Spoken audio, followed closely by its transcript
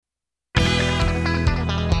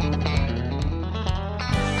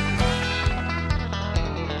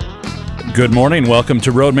Good morning. Welcome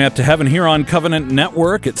to Roadmap to Heaven here on Covenant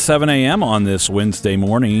Network at 7 a.m. on this Wednesday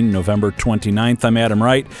morning, November 29th. I'm Adam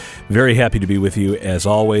Wright. Very happy to be with you as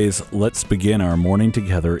always. Let's begin our morning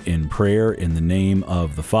together in prayer in the name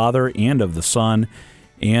of the Father and of the Son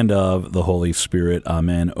and of the Holy Spirit.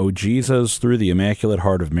 Amen. O Jesus, through the Immaculate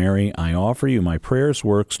Heart of Mary, I offer you my prayers,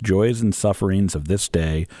 works, joys, and sufferings of this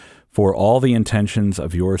day for all the intentions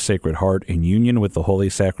of your Sacred Heart in union with the holy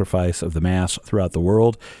sacrifice of the Mass throughout the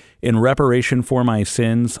world, in reparation for my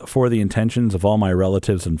sins, for the intentions of all my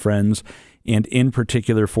relatives and friends, and in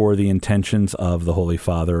particular for the intentions of the Holy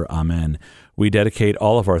Father. Amen. We dedicate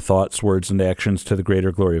all of our thoughts, words, and actions to the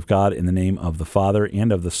greater glory of God in the name of the Father,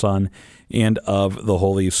 and of the Son, and of the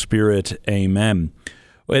Holy Spirit. Amen.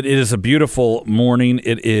 It is a beautiful morning.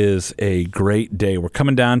 It is a great day. We're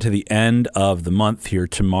coming down to the end of the month here.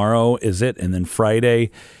 Tomorrow is it, and then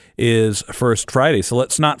Friday is First Friday. So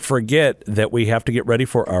let's not forget that we have to get ready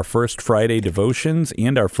for our First Friday devotions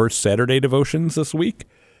and our First Saturday devotions this week.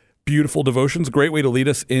 Beautiful devotions, great way to lead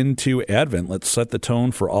us into Advent. Let's set the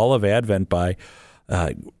tone for all of Advent by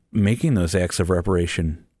making those acts of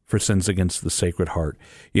reparation for sins against the Sacred Heart.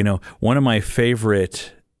 You know, one of my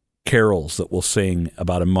favorite carols that we'll sing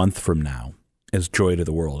about a month from now is Joy to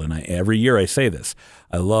the World. And every year I say this.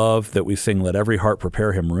 I love that we sing, Let Every Heart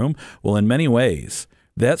Prepare Him Room. Well, in many ways,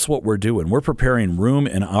 that's what we're doing. We're preparing room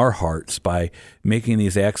in our hearts by making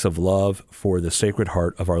these acts of love for the Sacred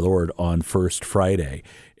Heart of our Lord on First Friday.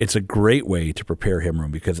 It's a great way to prepare Him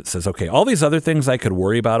room because it says, okay, all these other things I could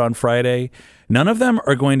worry about on Friday, none of them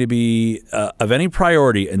are going to be of any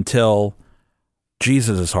priority until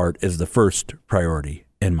Jesus' heart is the first priority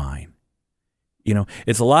in mine. You know,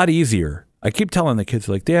 it's a lot easier. I keep telling the kids,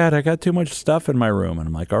 like, Dad, I got too much stuff in my room. And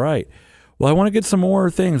I'm like, all right. Well, I want to get some more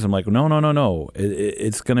things. I'm like, no.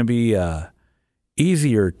 It's going to be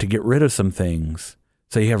easier to get rid of some things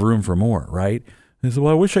so you have room for more, right? They said,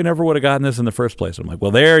 well, I wish I never would have gotten this in the first place. I'm like, well,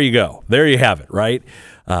 there you go. There you have it, right?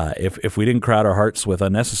 If we didn't crowd our hearts with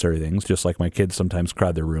unnecessary things, just like my kids sometimes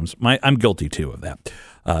crowd their rooms, I'm guilty, too, of that.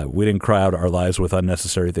 We didn't crowd our lives with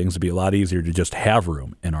unnecessary things. It'd be a lot easier to just have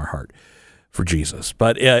room in our heart for Jesus.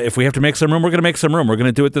 But if we have to make some room, we're going to make some room. We're going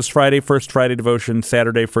to do it this Friday, First Friday devotion,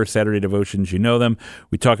 Saturday, First Saturday devotions. You know them.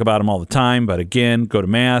 We talk about them all the time. But again, go to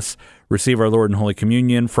Mass, receive our Lord in Holy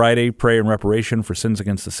Communion. Friday, pray in reparation for sins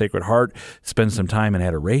against the Sacred Heart. Spend some time in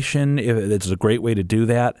adoration. It's a great way to do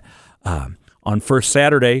that. On First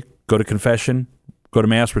Saturday, go to confession, go to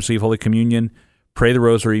Mass, receive Holy Communion, pray the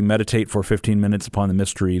Rosary, meditate for 15 minutes upon the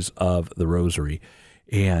mysteries of the Rosary.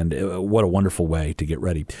 And what a wonderful way to get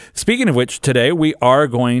ready. Speaking of which, today we are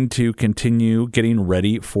going to continue getting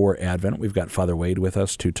ready for Advent. We've got Father Wade with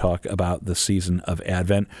us to talk about the season of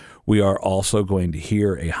Advent. We are also going to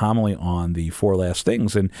hear a homily on the four last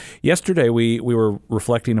things. And yesterday we were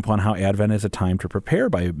reflecting upon how Advent is a time to prepare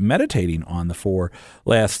by meditating on the four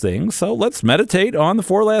last things. So let's meditate on the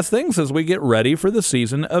four last things as we get ready for the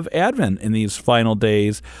season of Advent in these final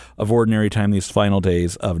days of Ordinary Time, these final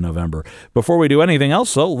days of November. Before we do anything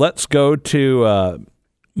else, so let's go to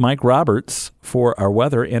Mike Roberts for our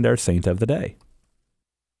weather and our saint of the day.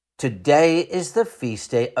 Today is the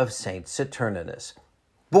feast day of Saint Saturninus.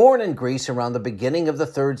 Born in Greece around the beginning of the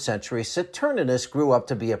 3rd century, Saturninus grew up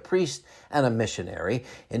to be a priest and a missionary.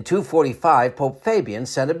 In 245, Pope Fabian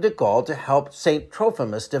sent him to Gaul to help St.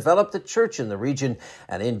 Trophimus develop the church in the region,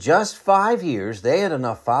 and in just 5 years, they had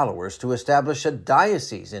enough followers to establish a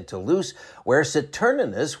diocese in Toulouse, where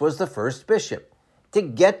Saturninus was the first bishop. To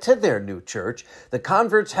get to their new church, the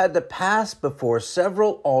converts had to pass before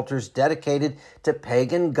several altars dedicated to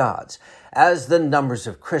pagan gods. As the numbers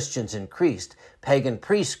of Christians increased, pagan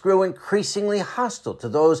priests grew increasingly hostile to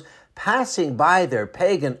those passing by their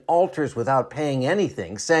pagan altars without paying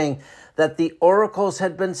anything, saying that the oracles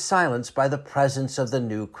had been silenced by the presence of the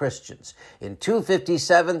new Christians. In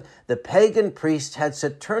 257, the pagan priest had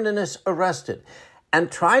Saturninus arrested and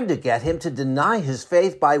tried to get him to deny his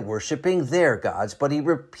faith by worshiping their gods, but he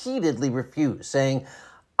repeatedly refused, saying,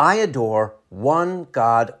 I adore one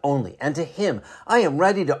God only, and to him I am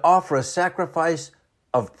ready to offer a sacrifice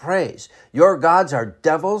of praise. Your gods are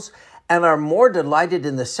devils and are more delighted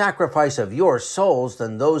in the sacrifice of your souls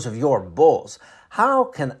than those of your bulls. How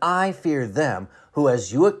can I fear them who,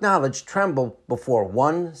 as you acknowledge, tremble before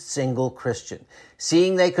one single Christian?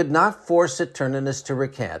 Seeing they could not force Saturninus to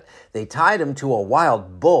recant, they tied him to a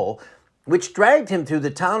wild bull, which dragged him through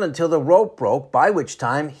the town until the rope broke, by which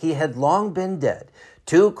time he had long been dead.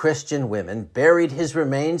 2 Christian women buried his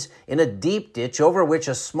remains in a deep ditch over which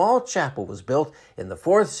a small chapel was built in the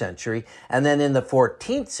 4th century, and then in the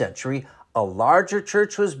 14th century, a larger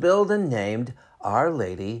church was built and named Our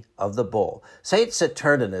Lady of the Bull. Saint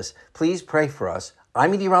Saturninus, please pray for us.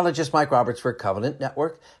 I'm meteorologist Mike Roberts for Covenant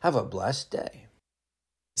Network. Have a blessed day.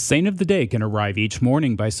 Saint of the Day can arrive each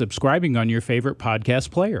morning by subscribing on your favorite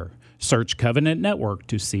podcast player. Search Covenant Network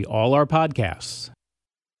to see all our podcasts.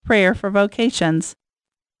 Prayer for vocations.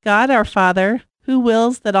 God our Father, who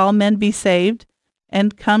wills that all men be saved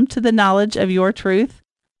and come to the knowledge of your truth,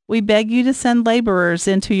 we beg you to send laborers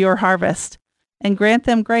into your harvest and grant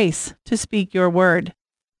them grace to speak your word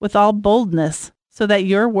with all boldness, so that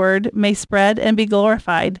your word may spread and be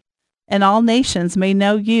glorified, and all nations may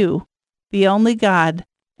know you, the only God,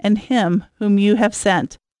 and him whom you have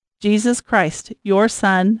sent, Jesus Christ, your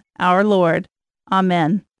Son, our Lord.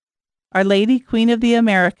 Amen. Our Lady, Queen of the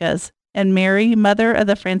Americas, and Mary, Mother of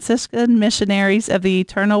the Franciscan Missionaries of the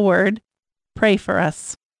Eternal Word, pray for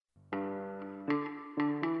us.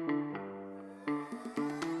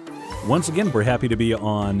 Once again, we're happy to be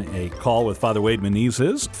on a call with Father Wade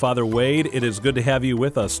Menezes. Father Wade, it is good to have you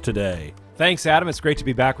with us today. Thanks, Adam. It's great to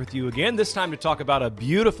be back with you again, this time to talk about a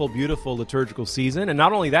beautiful, beautiful liturgical season. And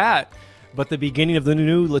not only that, but the beginning of the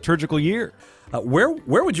new liturgical year. Where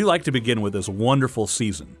would you like to begin with this wonderful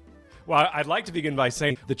season? Well, I'd like to begin by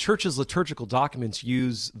saying the Church's liturgical documents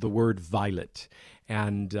use the word violet.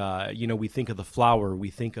 And, we think of the flower, we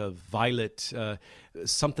think of violet,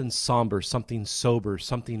 something somber, something sober,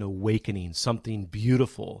 something awakening, something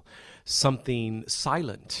beautiful, something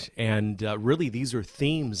silent. And really, these are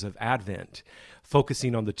themes of Advent,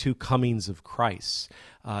 focusing on the two comings of Christ.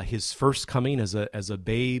 His first coming as a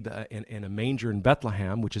babe in a manger in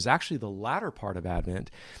Bethlehem, which is actually the latter part of Advent,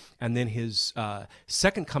 and then his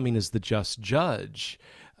second coming as the just judge,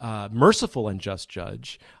 merciful and just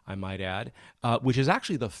judge, I might add, which is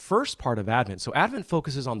actually the first part of Advent. So Advent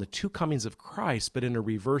focuses on the two comings of Christ, but in a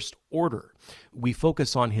reversed order. We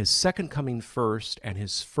focus on his second coming first and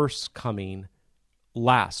his first coming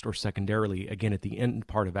last, or secondarily, again at the end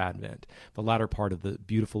part of Advent, the latter part of the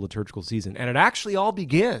beautiful liturgical season. And it actually all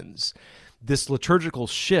begins, this liturgical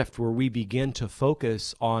shift where we begin to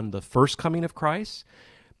focus on the first coming of Christ.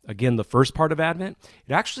 Again, the first part of Advent,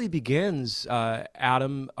 it actually begins,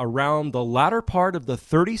 Adam, around the latter part of the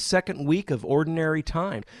 32nd week of Ordinary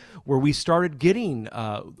Time, where we started getting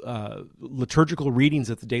liturgical readings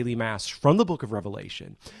at the daily Mass from the book of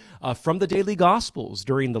Revelation, from the daily Gospels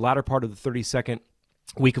during the latter part of the 32nd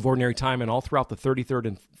week of Ordinary Time, and all throughout the 33rd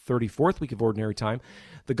and 34th week of Ordinary Time.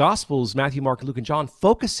 The Gospels, Matthew, Mark, Luke, and John,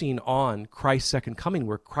 focusing on Christ's second coming,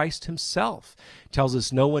 where Christ himself tells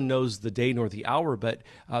us no one knows the day nor the hour, but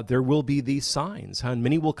there will be these signs, and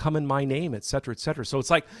many will come in my name, etc., etc. So it's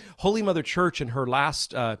like Holy Mother Church in her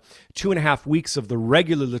last 2.5 weeks of the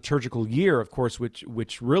regular liturgical year, of course,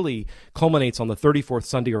 which really culminates on the 34th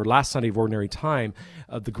Sunday or last Sunday of Ordinary Time,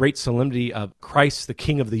 the great solemnity of Christ, the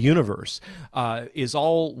King of the universe, is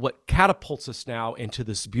all what catapults us now into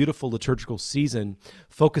this beautiful liturgical season,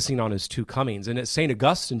 focusing on his two comings. And as St.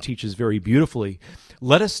 Augustine teaches very beautifully,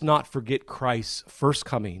 let us not forget Christ's first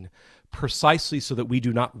coming, precisely so that we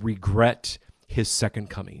do not regret his second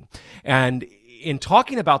coming. And in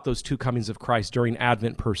talking about those two comings of Christ during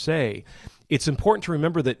Advent per se, it's important to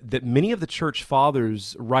remember that many of the church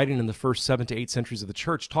fathers writing in the first 7 to 8 centuries of the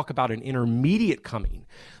church talk about an intermediate coming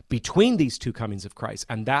between these two comings of Christ.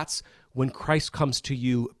 And that's when Christ comes to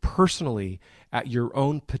you personally at your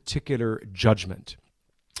own particular judgment.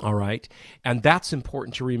 All right. And that's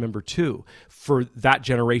important to remember too, for that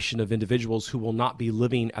generation of individuals who will not be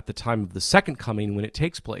living at the time of the second coming when it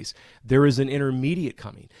takes place. There is an intermediate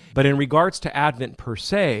coming. But in regards to Advent per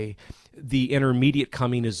se, the intermediate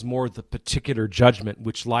coming is more the particular judgment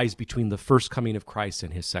which lies between the first coming of Christ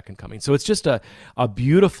and his second coming. So it's just a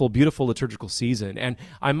beautiful, beautiful liturgical season. And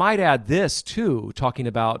I might add this too, talking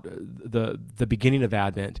about the beginning of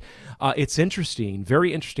Advent. It's interesting,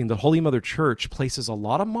 very interesting, that Holy Mother Church places a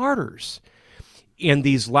lot of martyrs in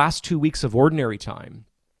these last 2 weeks of Ordinary Time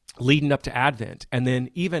leading up to Advent. And then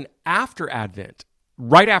even after Advent,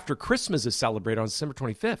 right after Christmas is celebrated on December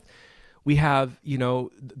 25th, we have,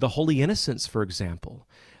 the Holy Innocents, for example,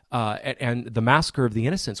 and the Massacre of the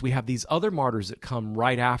Innocents. We have these other martyrs that come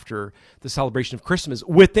right after the celebration of Christmas,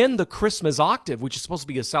 within the Christmas octave, which is supposed to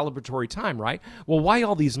be a celebratory time, right? Well, why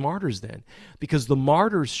all these martyrs then? Because the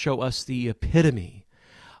martyrs show us the epitome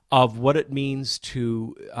of what it means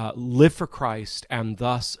to live for Christ and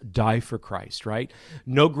thus die for Christ, right?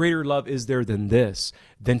 No greater love is there than this,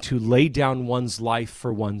 than to lay down one's life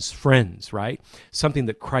for one's friends, right? Something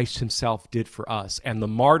that Christ himself did for us. And the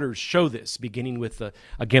martyrs show this, beginning with, the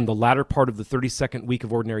latter part of the 32nd week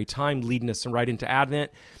of Ordinary Time, leading us right into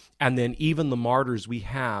Advent. And then even the martyrs we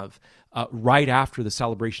have right after the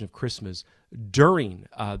celebration of Christmas during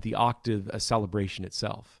the octave celebration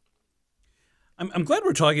itself. I'm glad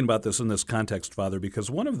we're talking about this in this context, Father, because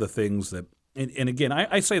one of the things that, and again,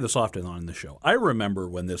 I say this often on the show, I remember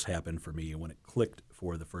when this happened for me, when it clicked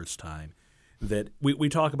for the first time, that we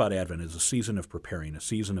talk about Advent as a season of preparing, a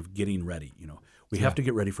season of getting ready. We have to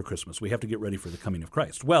get ready for Christmas. We have to get ready for the coming of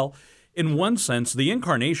Christ. Well, in one sense, the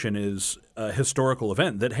incarnation is a historical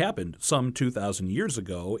event that happened some 2,000 years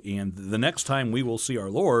ago, and the next time we will see our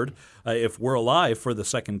Lord, if we're alive for the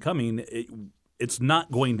second coming, it's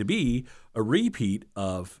not going to be a repeat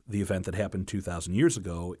of the event that happened 2,000 years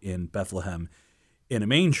ago in Bethlehem in a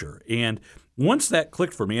manger. And once that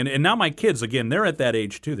clicked for me, and now my kids, again, they're at that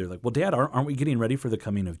age too. They're like, well, Dad, aren't we getting ready for the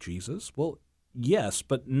coming of Jesus? Well, yes,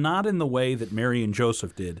 but not in the way that Mary and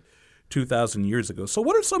Joseph did 2,000 years ago. So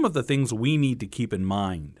what are some of the things we need to keep in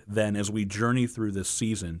mind then as we journey through this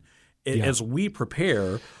season, as we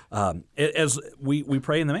prepare, as we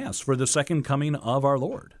pray in the Mass for the second coming of our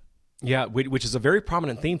Lord? Yeah, which is a very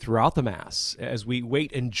prominent theme throughout the Mass, as we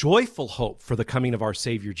wait in joyful hope for the coming of our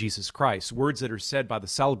Savior, Jesus Christ, words that are said by the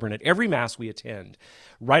celebrant at every Mass we attend,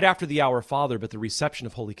 right after the Our Father, but the reception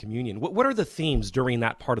of Holy Communion. What are the themes during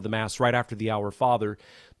that part of the Mass, right after the Our Father,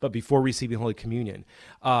 but before receiving Holy Communion?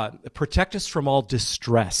 Protect us from all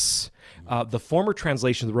distress. The former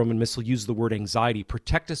translation of the Roman Missal used the word anxiety.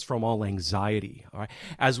 Protect us from all anxiety. All right?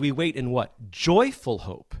 As we wait in what? Joyful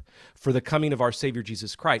hope for the coming of our Savior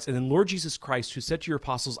Jesus Christ. And then Lord Jesus Christ, who said to your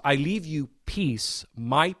apostles, I leave you peace,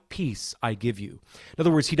 my peace I give you. In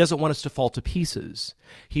other words, he doesn't want us to fall to pieces.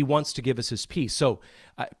 He wants to give us his peace. So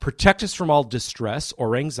protect us from all distress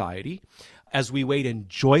or anxiety as we wait in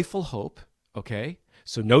joyful hope, okay?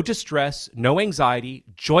 So no distress, no anxiety,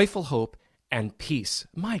 joyful hope, and peace.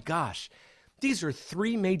 My gosh, these are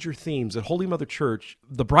three major themes that Holy Mother Church,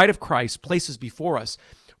 the Bride of Christ, places before us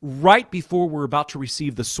right before we're about to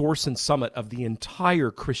receive the source and summit of the entire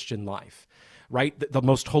Christian life, right? The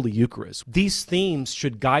most holy Eucharist. These themes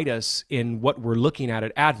should guide us in what we're looking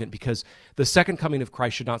at Advent, because the second coming of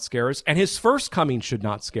Christ should not scare us, and his first coming should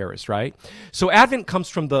not scare us, right? So Advent comes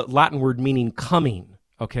from the Latin word meaning coming,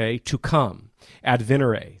 okay, to come,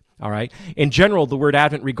 advenire. All right. In general, the word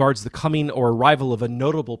Advent regards the coming or arrival of a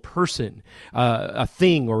notable person, a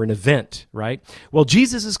thing or an event, right? Well,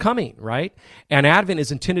 Jesus is coming, right? And Advent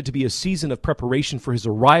is intended to be a season of preparation for his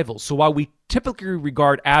arrival. So while we typically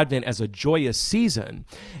regard Advent as a joyous season,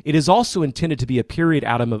 it is also intended to be a period,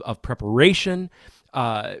 Adam, of preparation,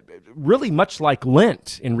 really much like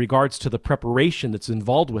Lent in regards to the preparation that's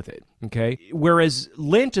involved with it, okay? Whereas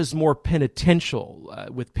Lent is more penitential,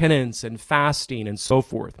 with penance and fasting and so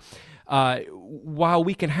forth. While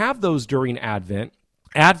we can have those during Advent,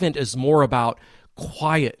 Advent is more about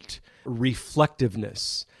quiet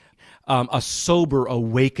reflectiveness, a sober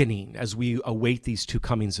awakening as we await these two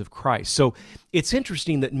comings of Christ. So it's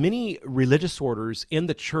interesting that many religious orders in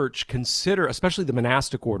the church consider, especially the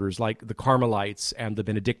monastic orders like the Carmelites and the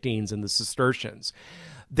Benedictines and the Cistercians,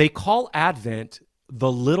 they call Advent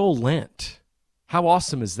the Little Lent. How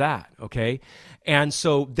awesome is that, okay? And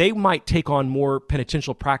so they might take on more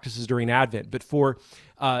penitential practices during Advent, but for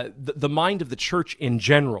the mind of the church in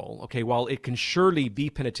general, okay, while it can surely be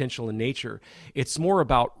penitential in nature, it's more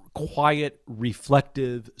about quiet,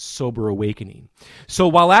 reflective, sober awakening. So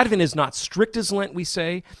while Advent is not strict as Lent, we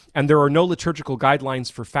say, and there are no liturgical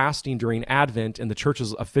guidelines for fasting during Advent in the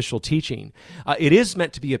church's official teaching, it is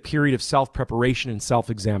meant to be a period of self-preparation and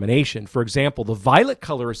self-examination. For example, the violet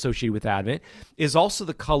color associated with Advent is also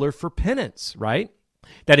the color for penance, right?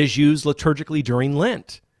 That is used liturgically during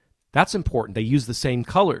Lent. That's important. They use the same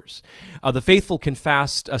colors. The faithful can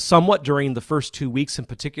fast somewhat during the first 2 weeks in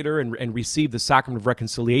particular and receive the sacrament of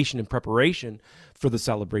reconciliation in preparation for the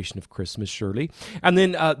celebration of Christmas, surely. And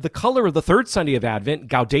then the color of the third Sunday of Advent,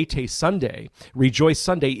 Gaudete Sunday, Rejoice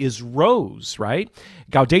Sunday, is rose, right?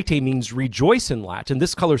 Gaudete means rejoice in Latin.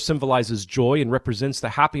 This color symbolizes joy and represents the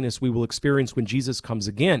happiness we will experience when Jesus comes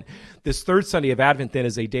again. This third Sunday of Advent, then,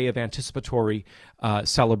 is a day of anticipatory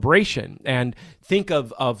celebration. And think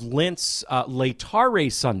of Lent's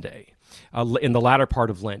Laetare Sunday, in the latter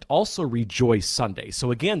part of Lent, also Rejoice Sunday.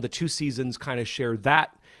 So again, the two seasons kind of share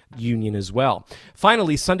that union as well.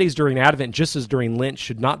 Finally, Sundays during Advent, just as during Lent,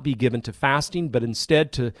 should not be given to fasting, but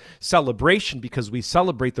instead to celebration, because we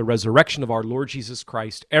celebrate the resurrection of our Lord Jesus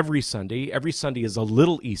Christ every Sunday. Every Sunday is a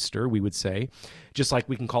little Easter, we would say, just like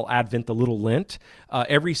we can call Advent the little Lent.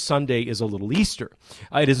 Every Sunday is a little Easter.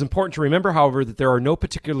 It is important to remember, however, that there are no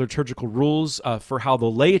particular liturgical rules for how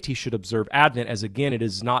the laity should observe Advent, as again, it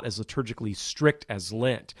is not as liturgically strict as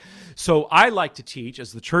Lent. So I like to teach,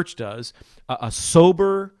 as the church does, a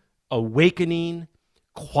sober, awakening,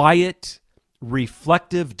 quiet,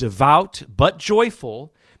 reflective, devout, but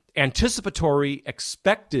joyful, anticipatory,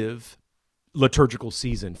 expective liturgical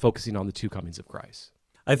season, focusing on the two comings of Christ.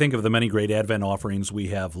 I think of the many great Advent offerings we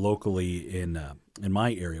have locally in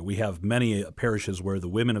my area. We have many parishes where the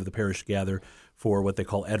women of the parish gather for what they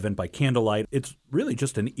call Advent by candlelight. It's really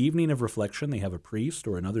just an evening of reflection. They have a priest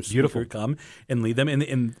or another speaker come and lead them,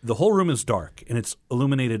 and the whole room is dark, and it's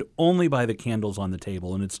illuminated only by the candles on the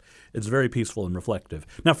table, and it's very peaceful and reflective.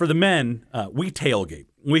 Now, for the men, we tailgate.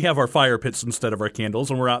 We have our fire pits instead of our candles,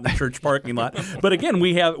 and we're out in the church parking lot. But again,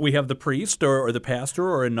 we have the priest or the pastor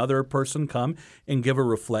or another person come and give a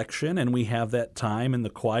reflection, and we have that time in the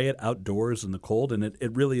quiet outdoors in the cold, and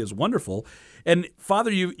it really is wonderful. And Father,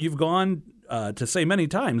 you've gone to say many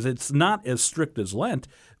times it's not as strict as Lent,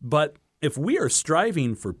 but if we are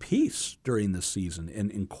striving for peace during this season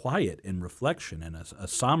and in quiet and reflection and a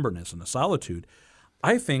somberness and a solitude,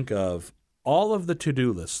 I think of all of the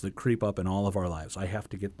to-do lists that creep up in all of our lives. I have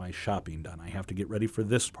to get my shopping done. I have to get ready for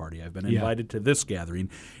this party. I've been invited to this gathering.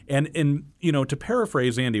 And to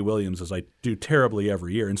paraphrase Andy Williams, as I do terribly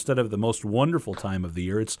every year, instead of the most wonderful time of the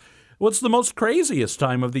year, it's what's the most craziest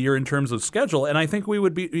time of the year in terms of schedule. And I think we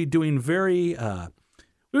would be doing we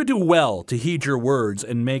would do well to heed your words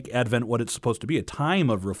and make Advent what it's supposed to be, a time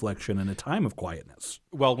of reflection and a time of quietness.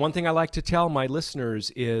 Well, one thing I like to tell my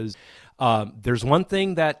listeners is there's one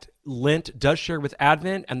thing that Lent does share with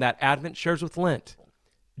Advent and that Advent shares with Lent: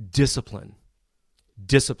 discipline.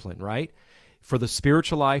 Discipline, right? For the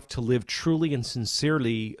spiritual life to live truly and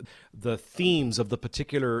sincerely the themes of the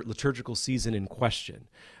particular liturgical season in question.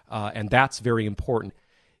 And that's very important.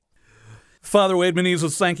 Father Wade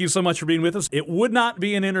Menezes, thank you so much for being with us. It would not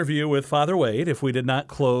be an interview with Father Wade if we did not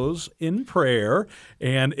close in prayer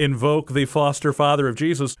and invoke the foster father of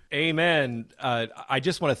Jesus. Amen. I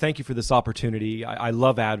just want to thank you for this opportunity. I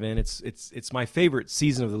love Advent. It's my favorite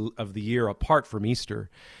season of the year apart from Easter.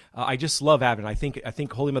 I just love Advent. I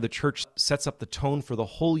think Holy Mother Church sets up the tone for the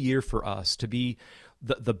whole year for us to be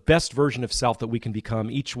the best version of self that we can become,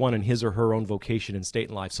 each one in his or her own vocation and state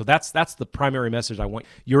in life. So that's the primary message I want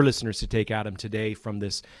your listeners to take, Adam, today from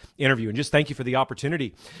this interview. And just thank you for the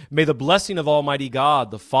opportunity. May the blessing of Almighty God,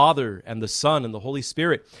 the Father and the Son and the Holy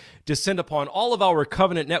Spirit descend upon all of our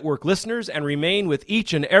Covenant Network listeners and remain with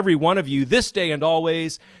each and every one of you this day and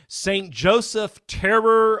always. Saint Joseph,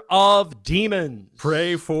 terror of demons,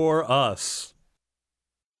 pray for us.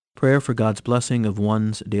 Prayer for God's blessing of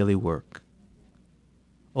one's daily work.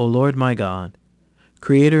 O Lord my God,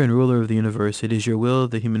 Creator and ruler of the universe, it is your will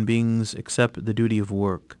that human beings accept the duty of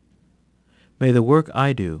work. May the work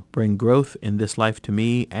I do bring growth in this life to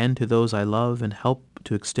me and to those I love and help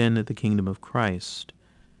to extend the kingdom of Christ.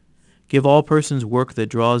 Give all persons work that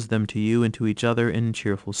draws them to you and to each other in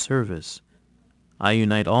cheerful service. I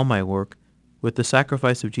unite all my work with the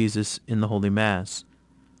sacrifice of Jesus in the Holy Mass,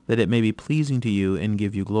 that it may be pleasing to you and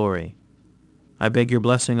give you glory. I beg your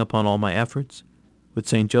blessing upon all my efforts, with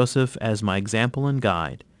St. Joseph as my example and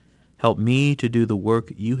guide. Help me to do the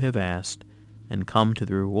work you have asked and come to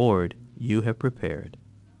the reward you have prepared.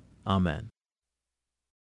 Amen.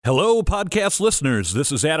 Hello, podcast listeners. This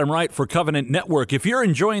is Adam Wright for Covenant Network. If you're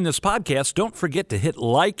enjoying this podcast, don't forget to hit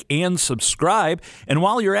like and subscribe. And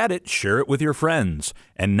while you're at it, share it with your friends.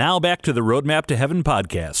 And now back to the Roadmap to Heaven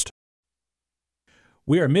podcast.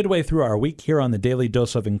 We are midway through our week here on the Daily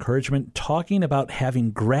Dose of Encouragement, talking about having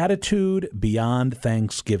gratitude beyond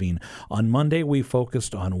Thanksgiving. On Monday, we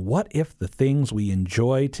focused on what if the things we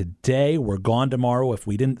enjoy today were gone tomorrow if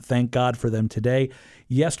we didn't thank God for them today.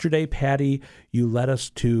 Yesterday, Patty, you led us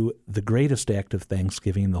to the greatest act of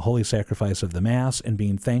thanksgiving, the holy sacrifice of the Mass, and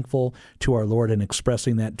being thankful to our Lord and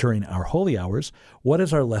expressing that during our holy hours. What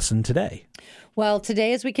is our lesson today? Well,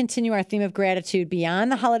 today, as we continue our theme of gratitude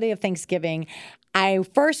beyond the holiday of Thanksgiving, I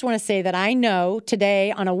first want to say that I know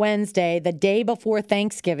today on a Wednesday, the day before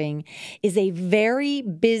Thanksgiving, is a very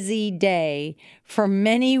busy day for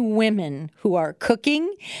many women who are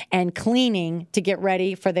cooking and cleaning to get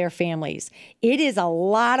ready for their families. It is a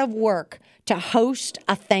lot of work to host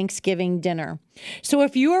a Thanksgiving dinner. So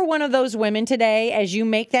if you are one of those women today, as you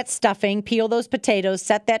make that stuffing, peel those potatoes,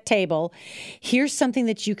 set that table, here's something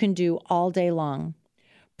that you can do all day long.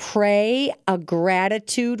 Pray a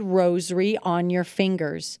gratitude rosary on your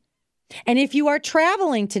fingers. And if you are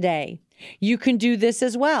traveling today, you can do this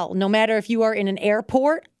as well, no matter if you are in an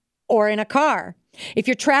airport or in a car. If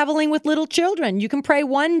you're traveling with little children, you can pray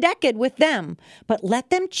one decade with them, but let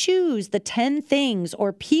them choose the 10 things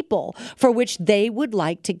or people for which they would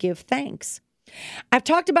like to give thanks. I've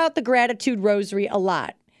talked about the gratitude rosary a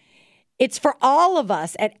lot. It's for all of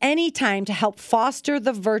us at any time to help foster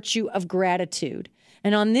the virtue of gratitude.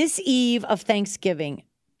 And on this eve of Thanksgiving,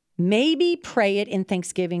 maybe pray it in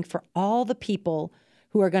thanksgiving for all the people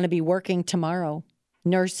who are going to be working tomorrow.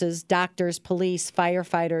 Nurses, doctors, police,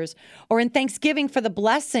 firefighters, or in thanksgiving for the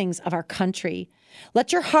blessings of our country.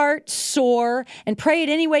 Let your heart soar and pray it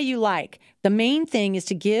any way you like. The main thing is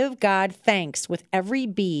to give God thanks with every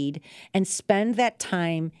bead and spend that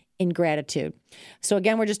time in gratitude. So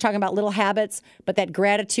again, we're just talking about little habits, but that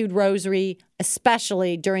gratitude rosary,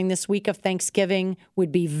 especially during this week of Thanksgiving,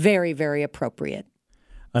 would be very, very appropriate.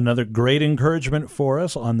 Another great encouragement for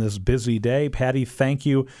us on this busy day. Patty, thank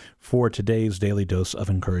you for today's Daily Dose of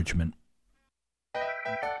Encouragement.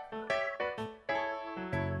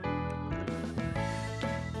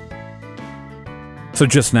 So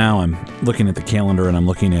just now I'm looking at the calendar and I'm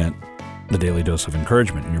looking at the Daily Dose of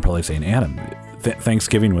Encouragement, and you're probably saying, Adam,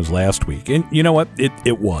 Thanksgiving was last week. And you know what?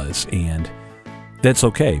 It was, and that's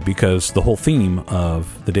okay, because the whole theme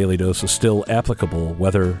of the Daily Dose is still applicable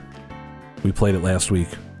whether we played it last week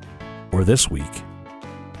or this week.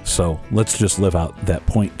 So let's just live out that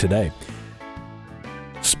point today.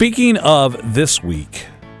 Speaking of this week,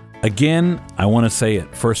 again, I want to say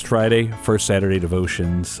it. First Friday, First Saturday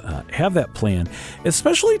devotions, have that plan,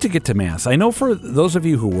 especially to get to Mass. I know for those of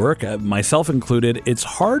you who work, myself included, it's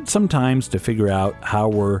hard sometimes to figure out how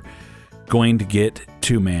we're going to get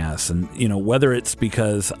to Mass. And, whether it's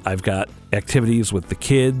because I've got activities with the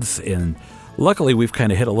kids, and luckily we've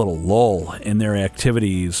kind of hit a little lull in their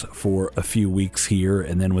activities for a few weeks here,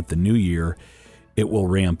 and then with the new year, it will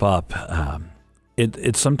ramp up.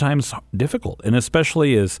 It's sometimes difficult, and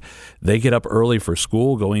especially as they get up early for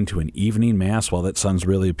school, going to an evening Mass, while that sounds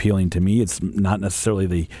really appealing to me, it's not necessarily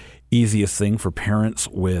the easiest thing for parents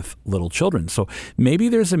with little children. So maybe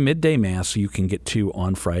there's a midday Mass you can get to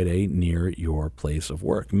on Friday near your place of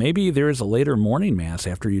work. Maybe there's a later morning Mass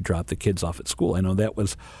after you drop the kids off at school. I know that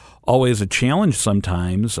was always a challenge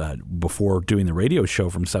sometimes before doing the radio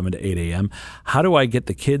show from 7 to 8 a.m. How do I get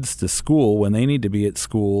the kids to school when they need to be at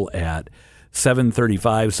school at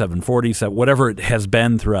 7:35, 7:40, whatever it has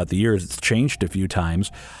been throughout the years? It's changed a few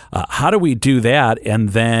times. How do we do that and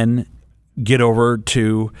then get over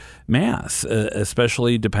to Mass,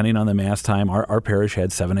 especially depending on the Mass time? Our parish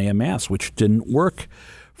had 7 a.m. Mass, which didn't work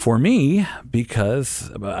for me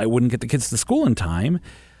because I wouldn't get the kids to school in time.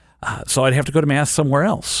 So I'd have to go to Mass somewhere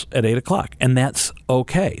else at 8 o'clock, and that's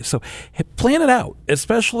okay. So plan it out,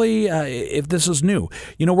 especially if this is new.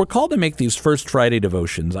 We're called to make these First Friday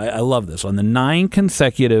devotions. I love this, on the 9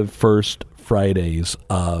 consecutive First Fridays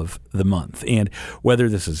of the month. And whether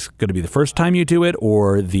this is going to be the first time you do it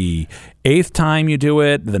or the 8th time you do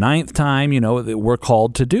it, the 9th time, we're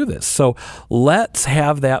called to do this. So let's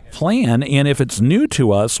have that plan. And if it's new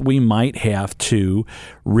to us, we might have to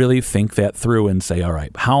really think that through and say, all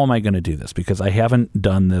right, how am I going to do this? Because I haven't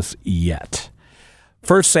done this yet.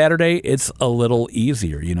 First Saturday, it's a little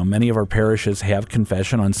easier. Many of our parishes have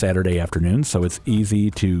confession on Saturday afternoon, so it's easy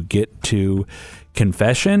to get to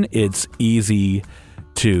confession. It's easy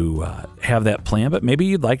to have that plan, but maybe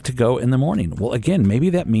you'd like to go in the morning. Well, again, maybe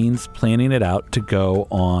that means planning it out to go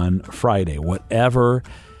on Friday, whatever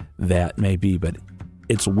that may be. But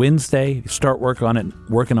it's Wednesday. Start working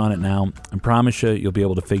on it now. I promise you'll be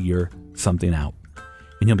able to figure something out,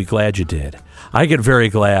 and you'll be glad you did. I get very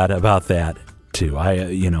glad about that too.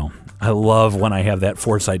 I love when I have that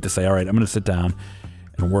foresight to say, all right, I'm going to sit down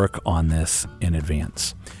and work on this in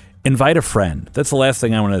advance. Invite a friend. That's the last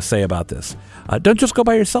thing I want to say about this. Don't just go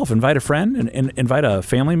by yourself. Invite a friend and invite a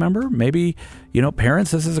family member. Maybe,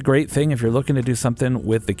 parents, this is a great thing if you're looking to do something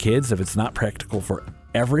with the kids. If it's not practical for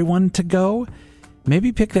everyone to go,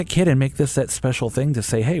 maybe pick that kid and make this that special thing to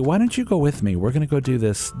say, hey, why don't you go with me? We're going to go do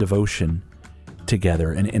this devotion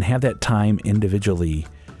together and have that time individually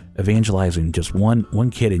evangelizing just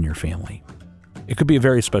one kid in your family. It could be a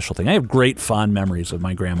very special thing. I have great fond memories of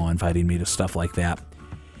my grandma inviting me to stuff like that.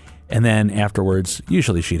 And then afterwards,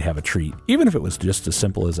 usually she'd have a treat. Even if it was just as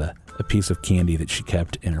simple as a piece of candy that she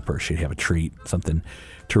kept in her purse, she'd have a treat, something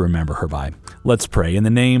to remember her by. Let's pray. In the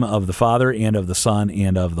name of the Father, and of the Son,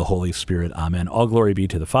 and of the Holy Spirit. Amen. All glory be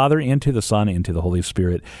to the Father, and to the Son, and to the Holy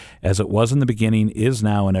Spirit, as it was in the beginning, is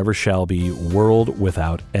now, and ever shall be, world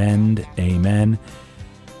without end. Amen.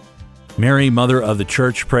 Mary, Mother of the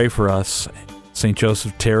Church, pray for us. St.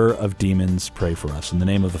 Joseph, terror of demons, pray for us. In the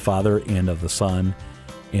name of the Father, and of the Son,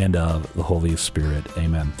 and of the Holy Spirit.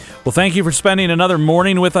 Amen. Well, thank you for spending another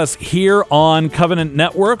morning with us here on Covenant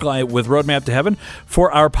Network with Roadmap to Heaven.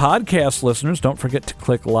 For our podcast listeners, don't forget to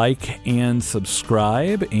click like and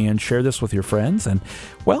subscribe and share this with your friends. And,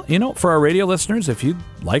 well, for our radio listeners, if you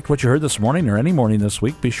liked what you heard this morning or any morning this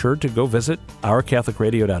week, be sure to go visit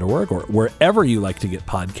ourcatholicradio.org or wherever you like to get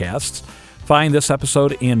podcasts. Find this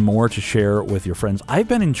episode and more to share with your friends. I've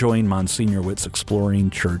been enjoying Monsignor Witt's Exploring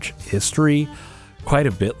Church History quite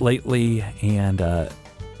a bit lately, and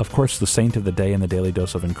of course, the Saint of the Day and the Daily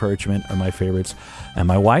Dose of Encouragement are my favorites. And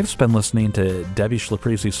my wife's been listening to Debbie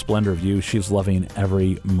Schleprizi's Splendor of You. She's loving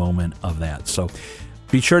every moment of that. So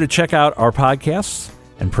be sure to check out our podcasts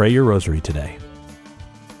and pray your rosary today.